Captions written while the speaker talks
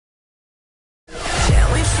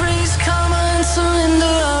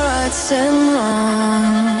rights and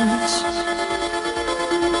wrongs.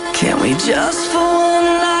 Can we just for one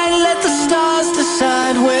night let the stars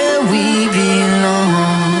decide where we belong?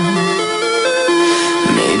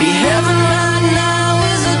 Maybe heaven right now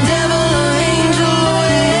is a devil or angel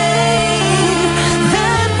away.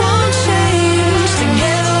 That won't change.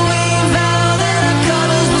 Together we vow that our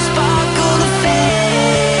colors will sparkle the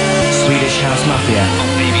fame. Swedish House Mafia on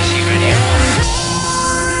BBC Radio 1.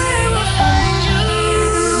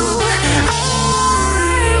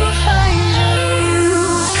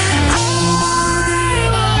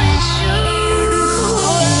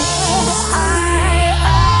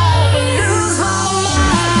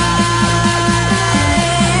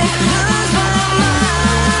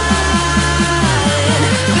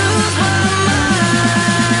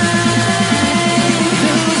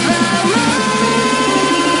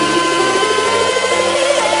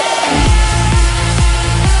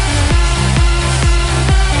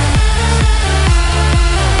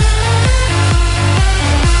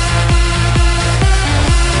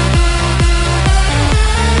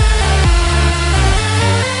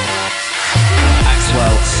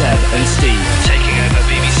 Seb and Steve taking over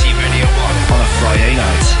BBC Radio 1 on a Friday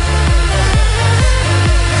night.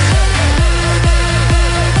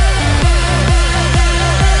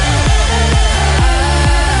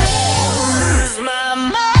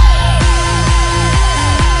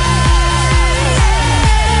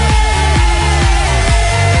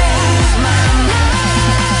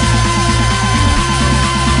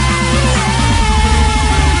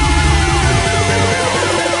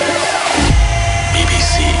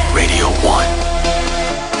 Radio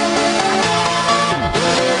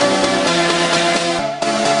 1.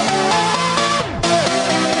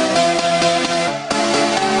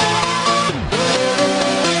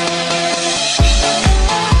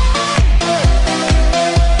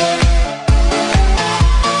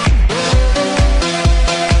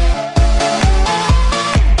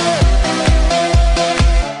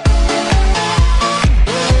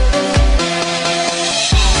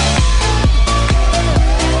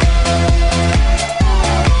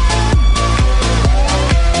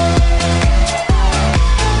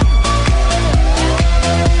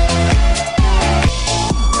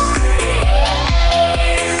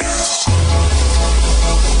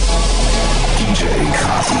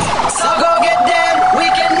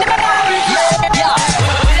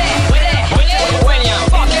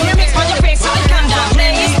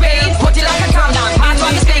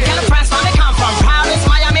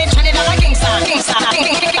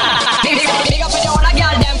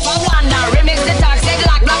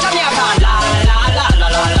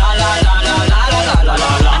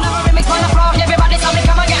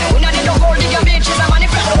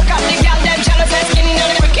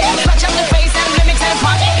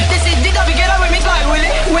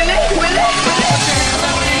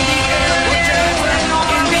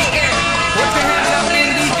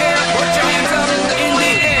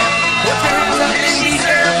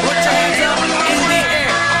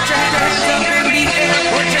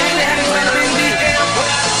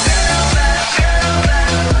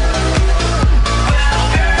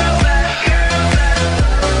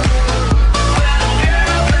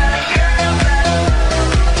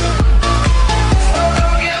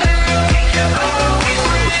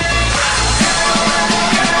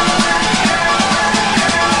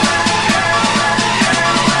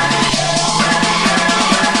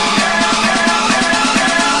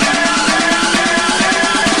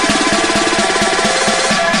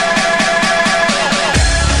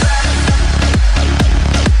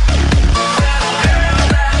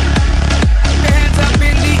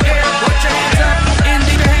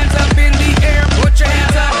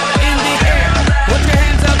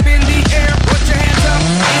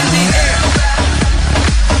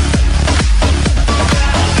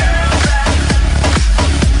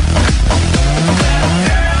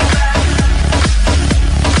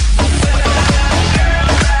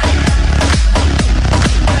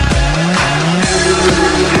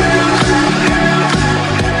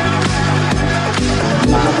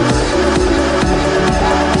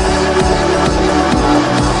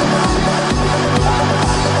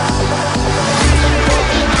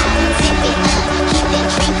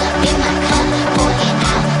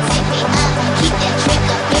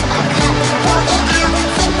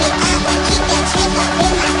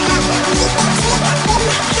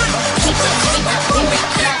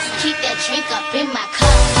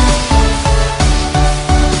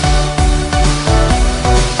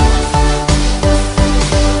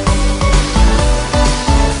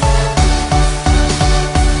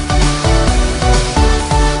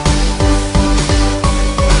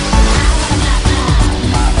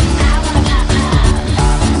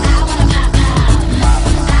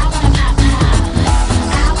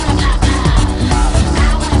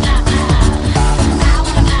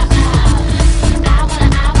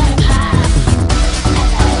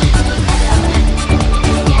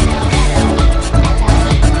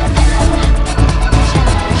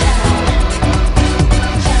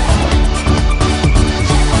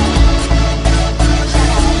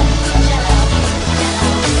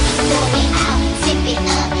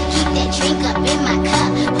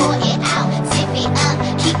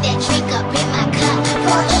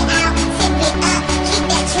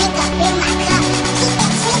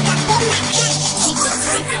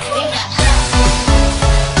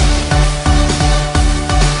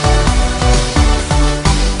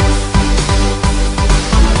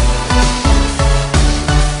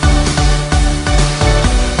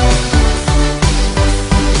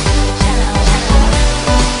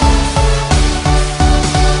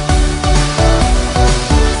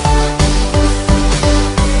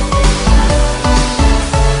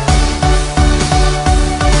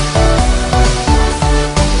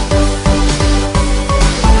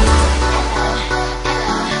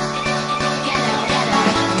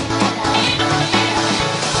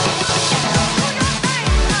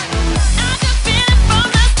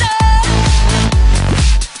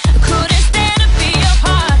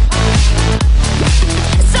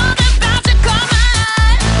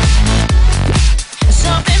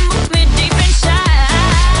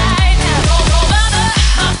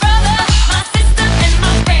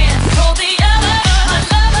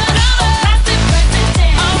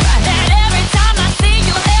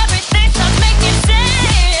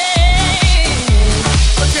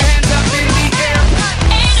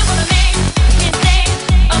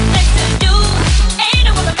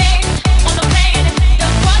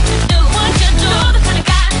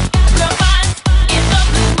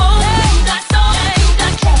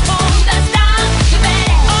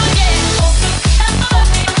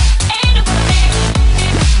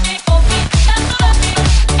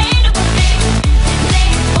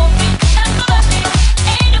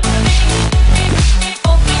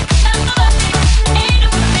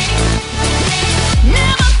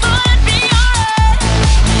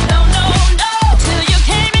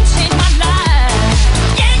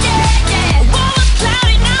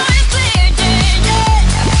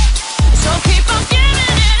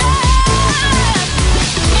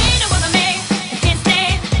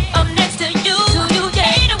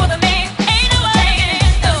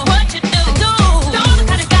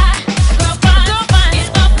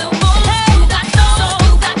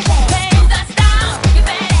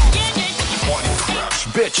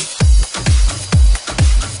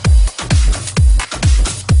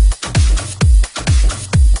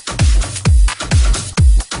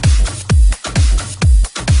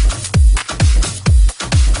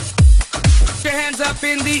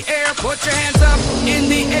 put your hands up in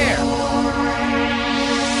the air.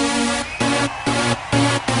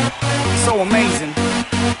 So amazing.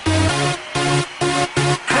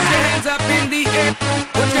 Put your hands up in the air.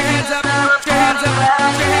 Put your hands up. Put your hands up.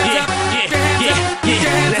 Put your hands up.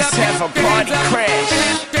 Let's have a party crash.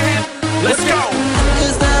 Let's go.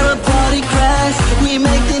 Is there a party crash? We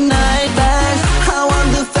make the night last. I want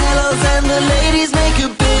the fellows and the ladies make a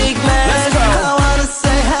big mess. Let's go. I wanna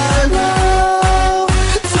say hello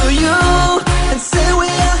to you and say we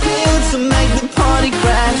are here to make the party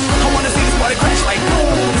crash. I wanna see this party crash like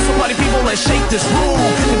boom. So party people, let's shake this room.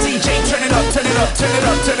 The DJ, turn it up, turn it up, turn it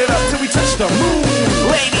up, turn it up till we touch the moon.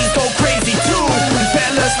 Ladies go crazy too. And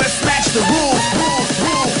fellas, let's smash the roof.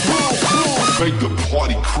 Make the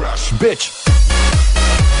party crash, Bitch.